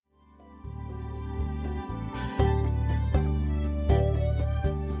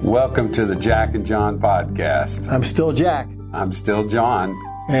Welcome to the Jack and John podcast. I'm still Jack. I'm still John.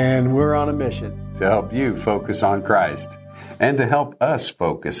 And we're on a mission to help you focus on Christ and to help us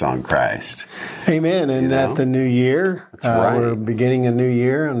focus on Christ. Amen. And at the new year, That's right. We're beginning a new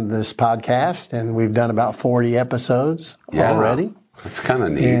year on this podcast, and we've done about 40 episodes already. That's kind of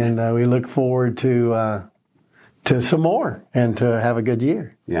neat. And we look forward to some more and to have a good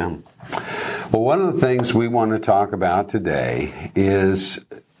year. Yeah. Well, one of the things we want to talk about today is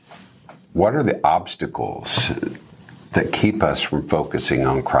what are the obstacles that keep us from focusing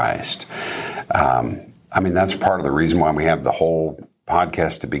on Christ? That's part of the reason why we have the whole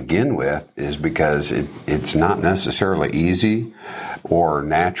podcast to begin with, is because it's not necessarily easy or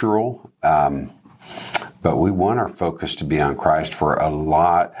natural, but we want our focus to be on Christ for a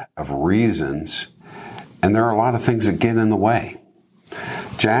lot of reasons, and there are a lot of things that get in the way.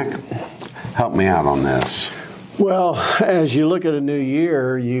 Jack, help me out on this. Well, as you look at a new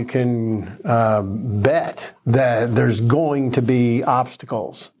year, you can bet that there's going to be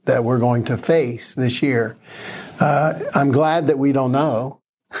obstacles that we're going to face this year. I'm glad that we don't know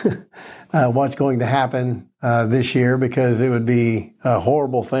what's going to happen this year, because it would be a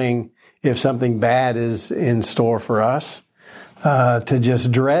horrible thing if something bad is in store for us. To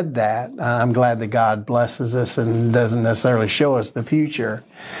just dread that. I'm glad that God blesses us and doesn't necessarily show us the future.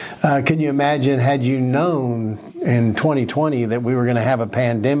 Can you imagine, had you known in 2020 that we were going to have a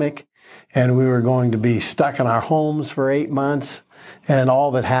pandemic and we were going to be stuck in our homes for 8 months and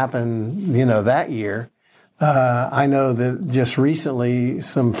all that happened, that year? I know that just recently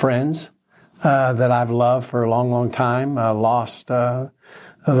some friends that I've loved for a long, long time lost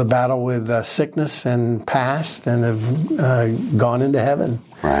the battle with sickness and passed and have gone into heaven.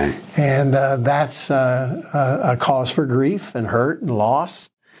 Right. And that's a cause for grief and hurt and loss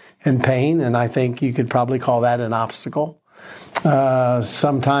and pain. And I think you could probably call that an obstacle.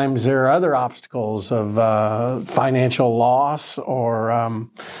 Sometimes there are other obstacles of financial loss or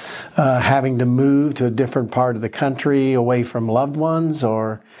having to move to a different part of the country away from loved ones,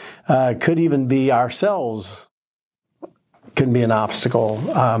 or could even be ourselves. Can be an obstacle.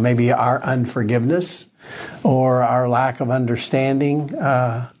 Maybe our unforgiveness or our lack of understanding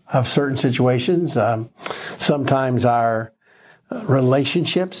of certain situations. Sometimes our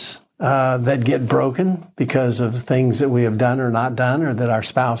relationships that get broken because of things that we have done or not done, or that our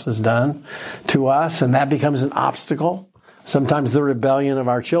spouse has done to us, and that becomes an obstacle. Sometimes the rebellion of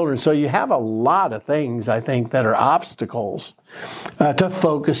our children. So you have a lot of things, I think, that are obstacles to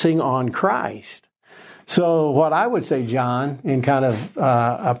focusing on Christ. So what I would say, John, in kind of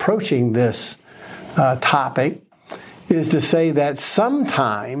approaching this topic, is to say that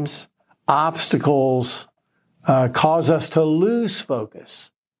sometimes obstacles cause us to lose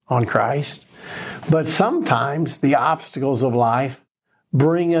focus on Christ, but sometimes the obstacles of life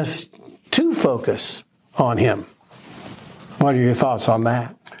bring us to focus on Him. What are your thoughts on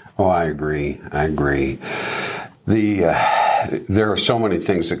that? Oh, I agree. There are so many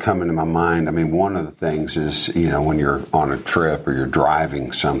things that come into my mind. One of the things is, when you're on a trip or you're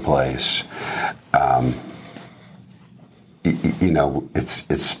driving someplace,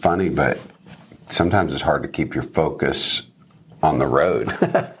 it's funny, but sometimes it's hard to keep your focus on the road.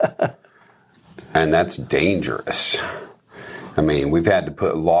 And that's dangerous. We've had to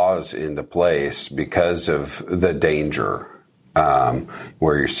put laws into place because of the danger.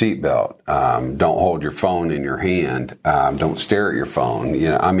 Wear your seatbelt. Don't hold your phone in your hand. Don't stare at your phone.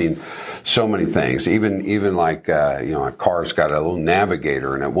 So many things. Even like a car's got a little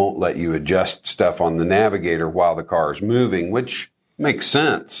navigator, and it won't let you adjust stuff on the navigator while the car is moving, which makes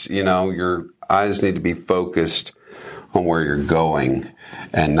sense. Your eyes need to be focused on where you're going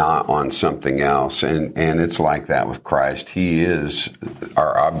and not on something else. And it's like that with Christ. He is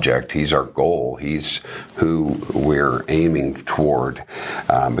our object. He's our goal. He's who we're aiming toward,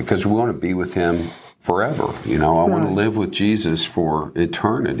 because we want to be with Him forever. I want to live with Jesus for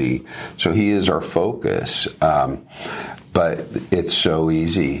eternity. So He is our focus. But it's so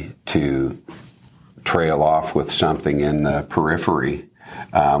easy to trail off with something in the periphery,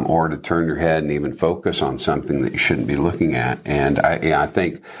 or to turn your head and even focus on something that you shouldn't be looking at. And I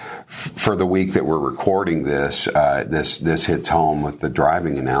think for the week that we're recording this, this hits home with the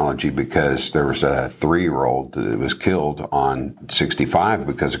driving analogy, because there was a 3-year-old that was killed on 65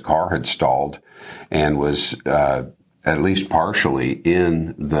 because a car had stalled and was at least partially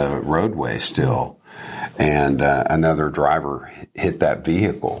in the roadway still. And another driver hit that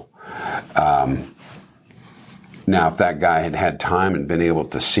vehicle. Now, if that guy had had time and been able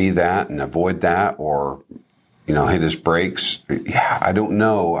to see that and avoid that, or hit his brakes, I don't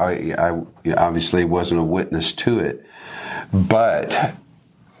know. I obviously wasn't a witness to it, but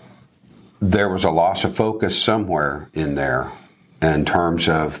there was a loss of focus somewhere in there in terms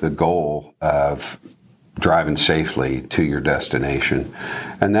of the goal of driving safely to your destination.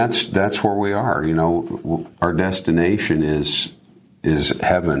 And that's where we are. You know, our destination is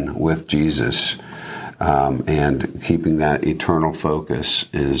heaven with Jesus. And keeping that eternal focus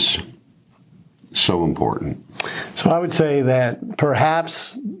is so important. So I would say that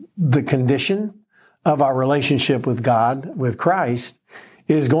perhaps the condition of our relationship with God, with Christ,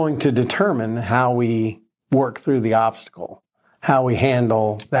 is going to determine how we work through the obstacle, how we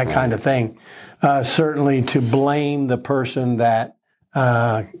handle that kind of thing. Certainly to blame the person that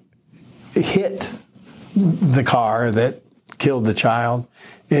hit the car that killed the child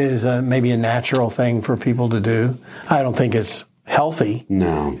is maybe a natural thing for people to do. I don't think it's healthy.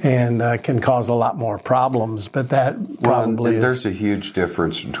 No. And can cause a lot more problems, but that probably is. There's a huge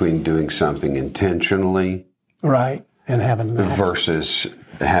difference between doing something intentionally. Right, and having an accident. Versus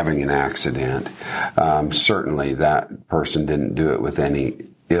having an accident. Certainly that person didn't do it with any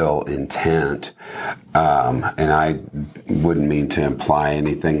ill intent, and I wouldn't mean to imply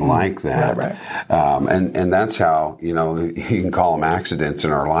anything like that. Right. And that's how, you know, you can call them accidents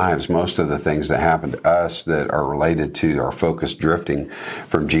in our lives. Most of the things that happen to us that are related to our focus drifting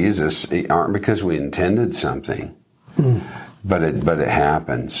from Jesus aren't because we intended something, but it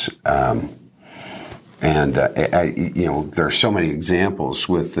happens. And you know, there are so many examples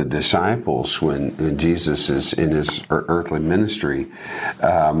with the disciples when Jesus is in his earthly ministry,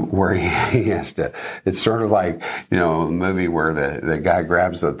 where he has to. It's sort of like, you know, a movie where the guy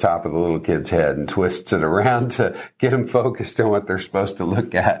grabs the top of the little kid's head and twists it around to get him focused on what they're supposed to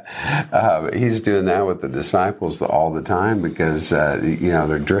look at. He's doing that with the disciples all the time because you know,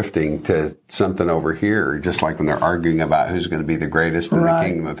 they're drifting to something over here, just like when they're arguing about who's going to be the greatest in the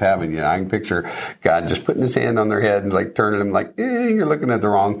kingdom of heaven. You know, I can picture God just putting his hand on their head and like turning them like, you're looking at the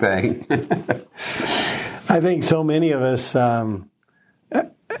wrong thing. I think so many of us have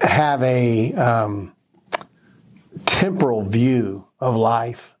a temporal view of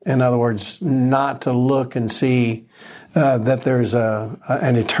life. In other words, not to look and see that there's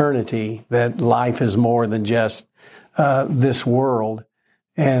an eternity, that life is more than just this world.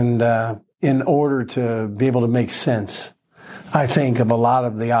 And in order to be able to make sense, I think, of a lot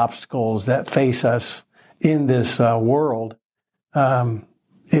of the obstacles that face us in this world,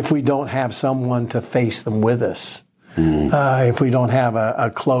 if we don't have someone to face them with us, if we don't have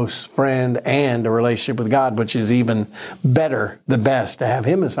a close friend and a relationship with God, which is even better, the best, to have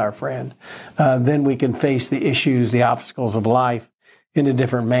Him as our friend, then we can face the issues, the obstacles of life in a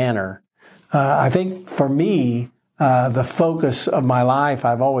different manner. I think for me, the focus of my life,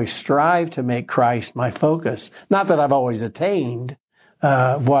 I've always strived to make Christ my focus. Not that I've always attained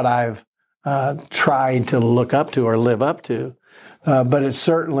what I've tried to look up to or live up to, but it's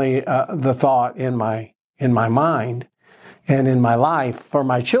certainly the thought in my mind and in my life for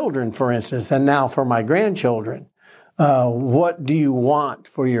my children, for instance, and now for my grandchildren. What do you want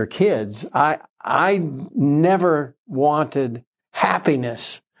for your kids? I never wanted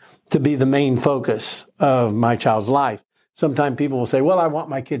happiness to be the main focus of my child's life. Sometimes people will say, well, I want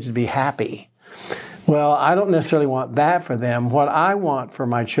my kids to be happy. Well, I don't necessarily want that for them. What I want for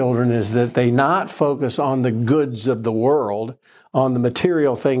my children is that they not focus on the goods of the world, on the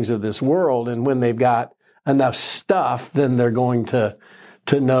material things of this world. And when they've got enough stuff, then they're going to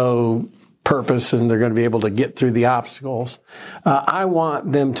know purpose and they're going to be able to get through the obstacles. I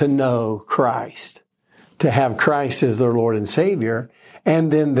want them to know Christ, to have Christ as their Lord and Savior.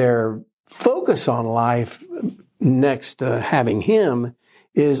 And then their focus on life next to having Him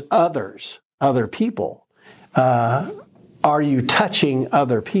is others, other people. Are you touching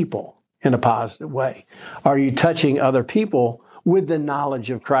other people in a positive way? Are you touching other people with the knowledge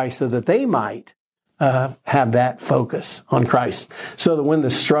of Christ so that they might have that focus on Christ? So that when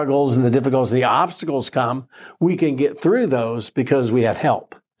the struggles and the difficulties, the obstacles come, we can get through those because we have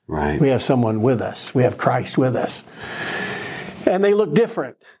help. Right. We have someone with us. We have Christ with us. And they look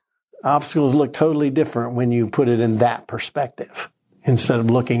different. Obstacles look totally different when you put it in that perspective, instead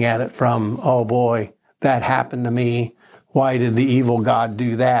of looking at it from, oh boy, that happened to me. Why did the evil God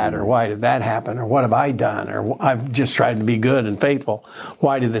do that? Or why did that happen? Or what have I done? Or I've just tried to be good and faithful.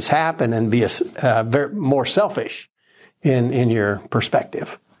 Why did this happen? And be very more selfish in your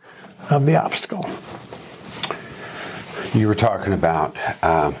perspective of the obstacle. You were talking about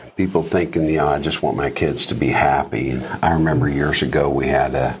people thinking, I just want my kids to be happy. And I remember years ago we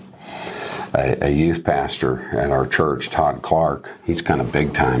had a youth pastor at our church, Todd Clark. He's kind of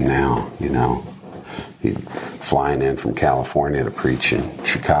big time now, you know. He's flying in from California to preach in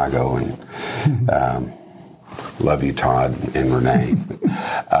Chicago. And love you, Todd and Renee.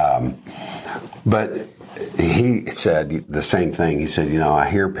 But he said the same thing. He said, I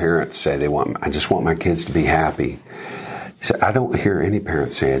hear parents say I just want my kids to be happy. He said, I don't hear any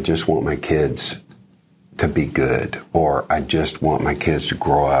parents say, I just want my kids to be good, or I just want my kids to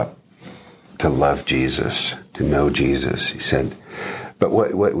grow up to love Jesus, to know Jesus. He said, but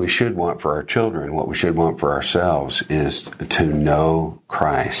what we should want for our children, what we should want for ourselves is to know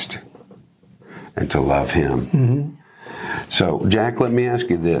Christ and to love Him. Mm-hmm. So, Jack, let me ask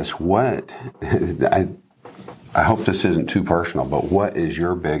you this. I hope this isn't too personal, but what is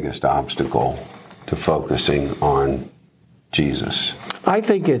your biggest obstacle to focusing on Jesus? I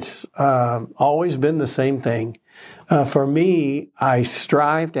think it's always been the same thing. For me, I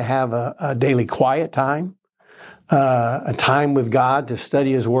strive to have a daily quiet time, a time with God to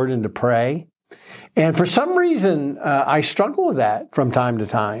study His Word and to pray. And for some reason, I struggle with that from time to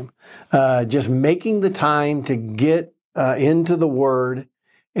time. Just making the time to get into the Word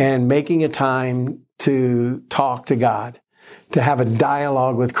and making a time to talk to God, to have a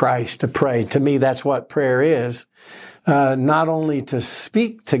dialogue with Christ, to pray. To me, that's what prayer is. Not only to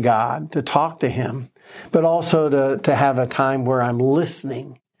speak to God, to talk to Him, but also to have a time where I'm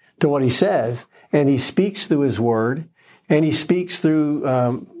listening to what He says. And He speaks through His Word, and He speaks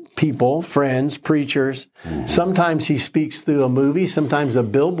through people, friends, preachers. Mm-hmm. Sometimes He speaks through a movie, sometimes a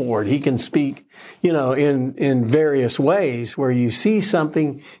billboard. He can speak, in various ways where you see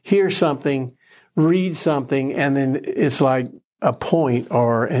something, hear something, read something, and then it's like a point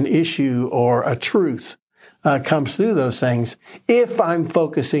or an issue or a truth comes through those things. If I'm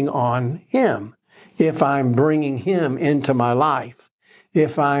focusing on Him, if I'm bringing Him into my life,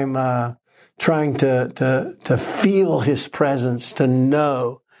 if I'm trying to feel His presence, to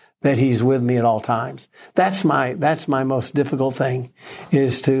know that He's with me at all times. That's my most difficult thing,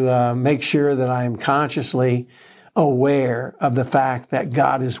 is to make sure that I am consciously aware of the fact that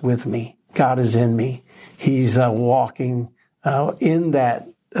God is with me. God is in me. He's walking in that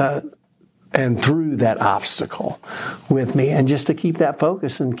and through that obstacle with me, and just to keep that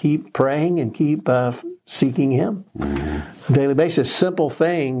focus and keep praying and keep seeking Him on a daily basis. Simple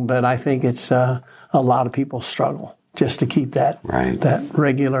thing, but I think it's a lot of people struggle just to keep that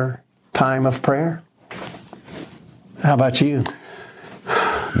regular time of prayer. How about you?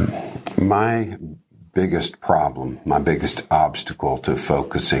 My biggest problem, my biggest obstacle to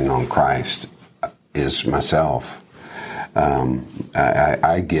focusing on Christ is myself.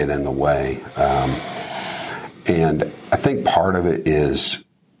 I get in the way. And I think part of it is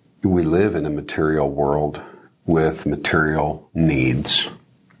we live in a material world with material needs.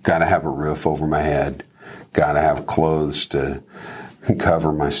 Got to have a roof over my head. Got to have clothes to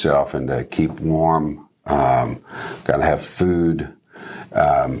cover myself and to keep warm. Got to have food.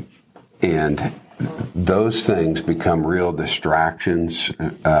 And those things become real distractions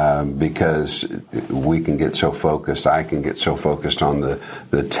because we can get so focused. I can get so focused on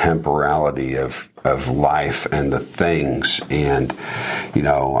the temporality of life and the things. And,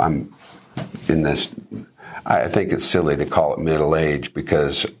 I'm in this, I think it's silly to call it middle age,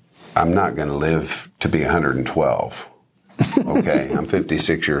 because I'm not going to live to be 112. Okay, I'm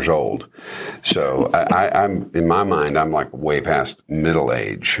 56 years old. So I'm in my mind, I'm like way past middle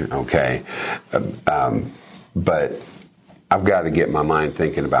age. Okay. But I've got to get my mind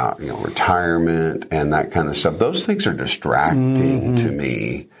thinking about, retirement and that kind of stuff. Those things are distracting to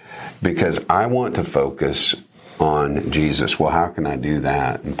me, because I want to focus on Jesus. Well, how can I do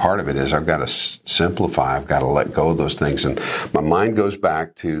that? And part of it is I've got to simplify. I've got to let go of those things. And my mind goes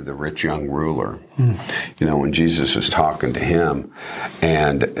back to the rich young ruler. When Jesus was talking to him,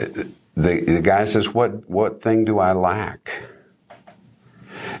 and the guy says, what thing do I lack?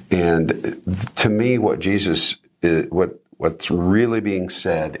 And to me, what's really being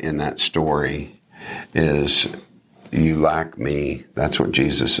said in that story is, you lack me. That's what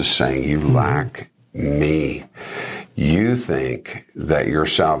Jesus is saying. You lack me. You think that your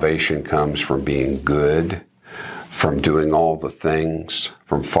salvation comes from being good, from doing all the things,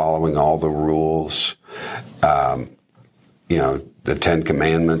 from following all the rules. The Ten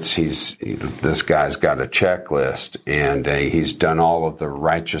Commandments, this guy's got a checklist, and he's done all of the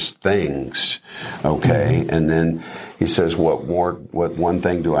righteous things. Okay. And then he says, what one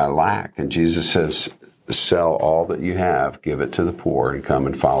thing do I lack? And Jesus says, sell all that you have, give it to the poor, and come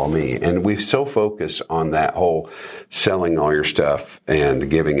and follow me. And we so focus on that whole selling all your stuff and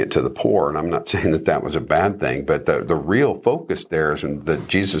giving it to the poor. And I'm not saying that was a bad thing, but the real focus there is that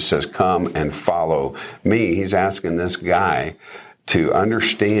Jesus says, come and follow me. He's asking this guy to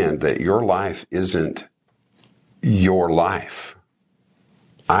understand that your life isn't your life.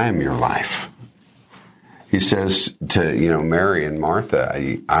 I am your life. He says to, Mary and Martha,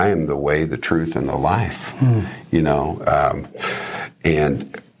 I am the way, the truth, and the life.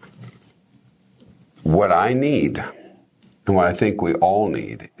 And what I need, and what I think we all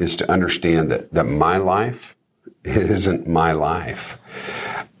need, is to understand that my life isn't my life.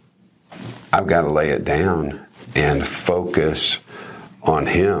 I've got to lay it down and focus on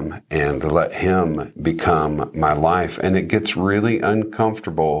Him and let Him become my life. And it gets really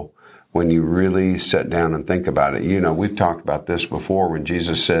uncomfortable when you really sit down and think about it. We've talked about this before when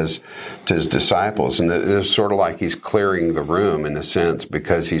Jesus says to His disciples, and it's sort of like He's clearing the room in a sense,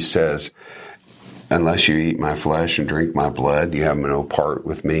 because He says, unless you eat my flesh and drink my blood, you have no part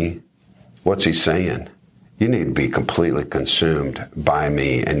with me. What's He saying? You need to be completely consumed by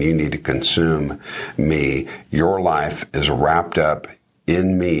me, and you need to consume me. Your life is wrapped up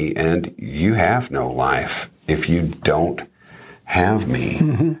in me, and you have no life if you don't have me.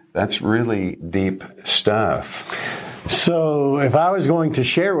 Mm-hmm. That's really deep stuff. So if I was going to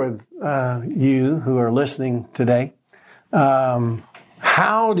share with you who are listening today,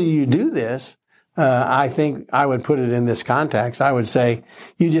 how do you do this? I think I would put it in this context. I would say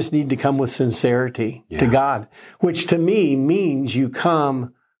you just need to come with sincerity to God, which to me means you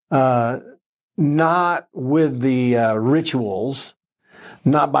come not with the rituals,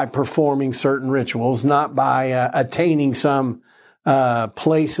 not by performing certain rituals, not by attaining some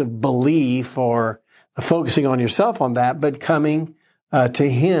place of belief or focusing on yourself on that, but coming to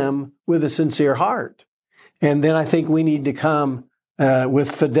Him with a sincere heart. And then I think we need to come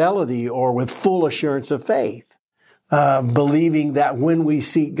with fidelity or with full assurance of faith, believing that when we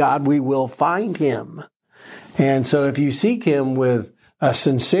seek God, we will find Him. And so if you seek Him with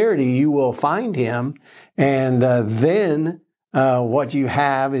sincerity, you will find Him. And then what you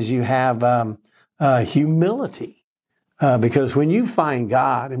have is you have humility. Because when you find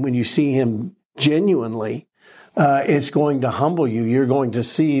God and when you see Him genuinely, it's going to humble you. You're going to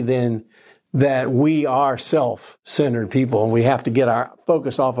see then that we are self-centered people, and we have to get our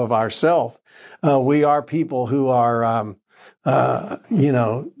focus off of ourself. We are people who are,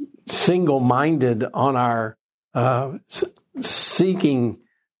 single-minded on our seeking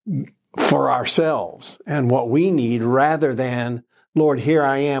for ourselves and what we need, rather than, Lord, here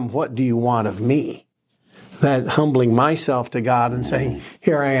I am. What do you want of me? That humbling myself to God and saying,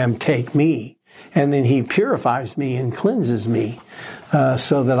 here I am, take me. And then He purifies me and cleanses me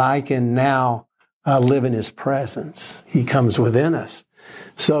so that I can now live in His presence. He comes within us.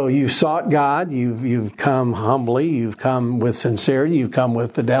 So you've sought God, you've come humbly, you've come with sincerity, you've come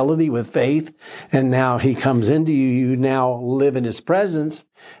with fidelity, with faith, and now He comes into you. You now live in His presence.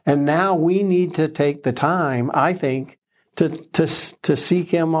 And now we need to take the time, I think, to seek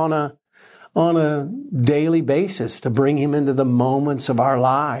Him on a daily basis, to bring Him into the moments of our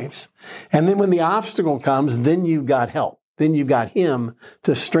lives. And then when the obstacle comes, then you've got help. Then you've got Him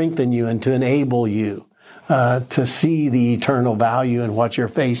to strengthen you and to enable you to see the eternal value in what you're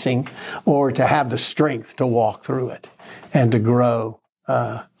facing, or to have the strength to walk through it and to grow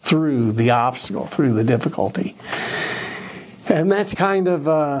through the obstacle, through the difficulty. And that's kind of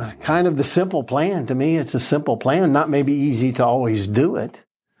the simple plan. To me, it's a simple plan. Not maybe easy to always do it,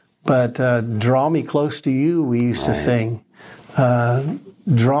 but draw me close to you, we used to sing.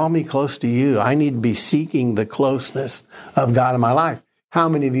 Draw me close to you. I need to be seeking the closeness of God in my life. How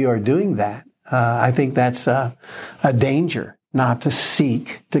many of you are doing that? I think that's a danger, not to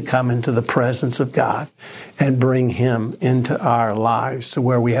seek to come into the presence of God and bring Him into our lives to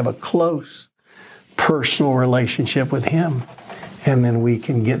where we have a close personal relationship with Him. And then we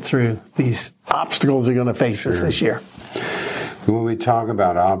can get through these obstacles that are going to face us this year. When we talk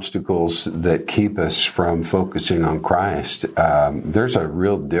about obstacles that keep us from focusing on Christ, there's a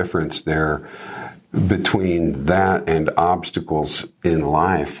real difference there between that and obstacles in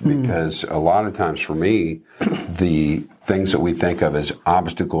life, because a lot of times for me, the things that we think of as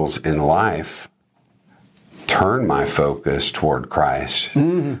obstacles in life turn my focus toward Christ.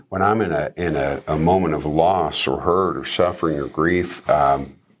 When I'm in a moment of loss or hurt or suffering or grief,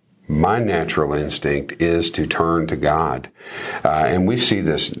 my natural instinct is to turn to God. And we see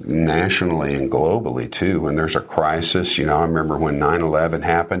this nationally and globally too. When there's a crisis, I remember when 9/11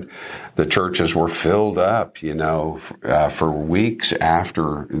 happened, the churches were filled up, for weeks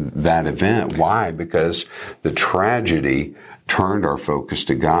after that event. Why? Because the tragedy turned our focus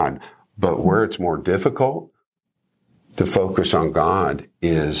to God. But where it's more difficult to focus on God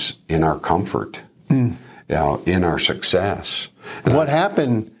is in our comfort, in our success. And what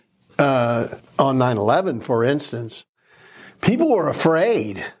happened on 9/11, for instance, people were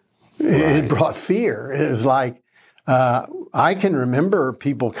afraid. Right. It brought fear. It was like I can remember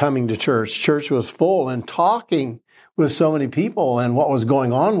people coming to church. Church was full and talking with so many people. And what was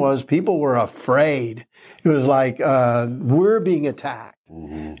going on was people were afraid. It was like, we're being attacked.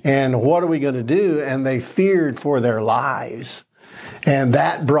 Mm-hmm. And what are we going to do? And they feared for their lives. And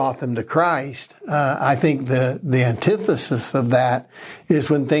that brought them to Christ. I think the antithesis of that is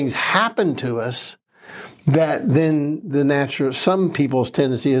when things happen to us, that then some people's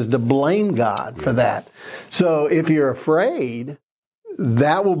tendency is to blame God for that. So if you're afraid,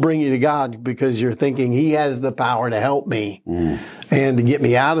 that will bring you to God because you're thinking He has the power to help me and to get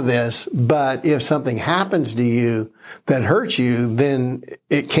me out of this. But if something happens to you that hurts you, then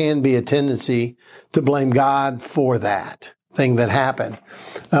it can be a tendency to blame God for that thing that happened.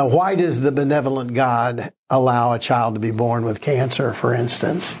 Why does the benevolent God allow a child to be born with cancer, for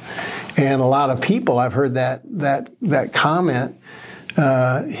instance? And a lot of people, I've heard that comment,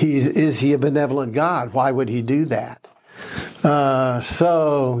 is He a benevolent God? Why would He do that?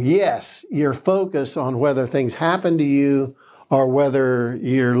 So yes, your focus on whether things happen to you or whether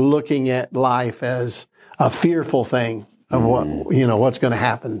you're looking at life as a fearful thing of what's going to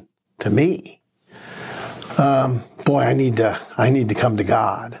happen to me. Boy, I need to come to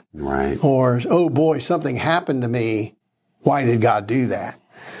God. Right. Or, oh boy, something happened to me. Why did God do that?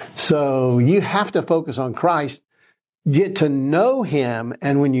 So you have to focus on Christ, get to know Him,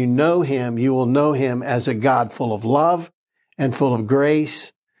 and when you know Him, you will know Him as a God full of love and full of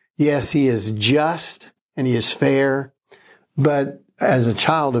grace. Yes, He is just and He is fair, but as a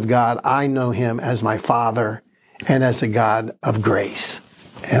child of God, I know Him as my Father and as a God of grace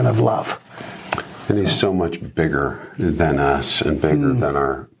and of love. And He's so much bigger than us and bigger than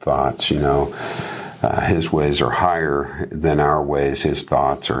our thoughts. His ways are higher than our ways. His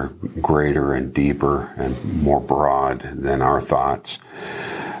thoughts are greater and deeper and more broad than our thoughts.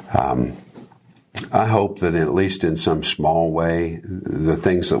 I hope that at least in some small way, the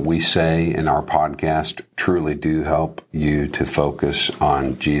things that we say in our podcast truly do help you to focus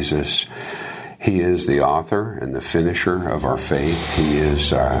on Jesus. He is the author and the finisher of our faith. He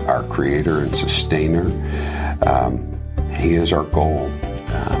is our creator and sustainer. He is our goal.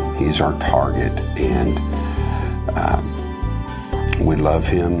 He's our target. And we love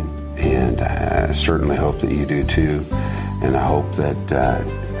Him. And I certainly hope that you do too. And I hope that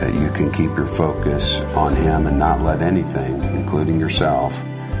you can keep your focus on Him and not let anything, including yourself,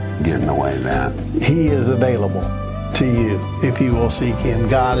 get in the way of that. He is available to you if you will seek Him.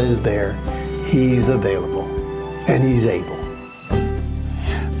 God is there. He's available, and He's able.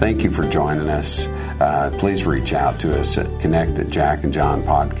 Thank you for joining us. Please reach out to us at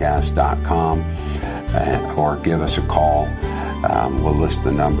connect@jackandjohnpodcast.com or give us a call. We'll list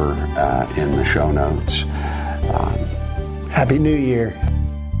the number in the show notes. Happy New Year.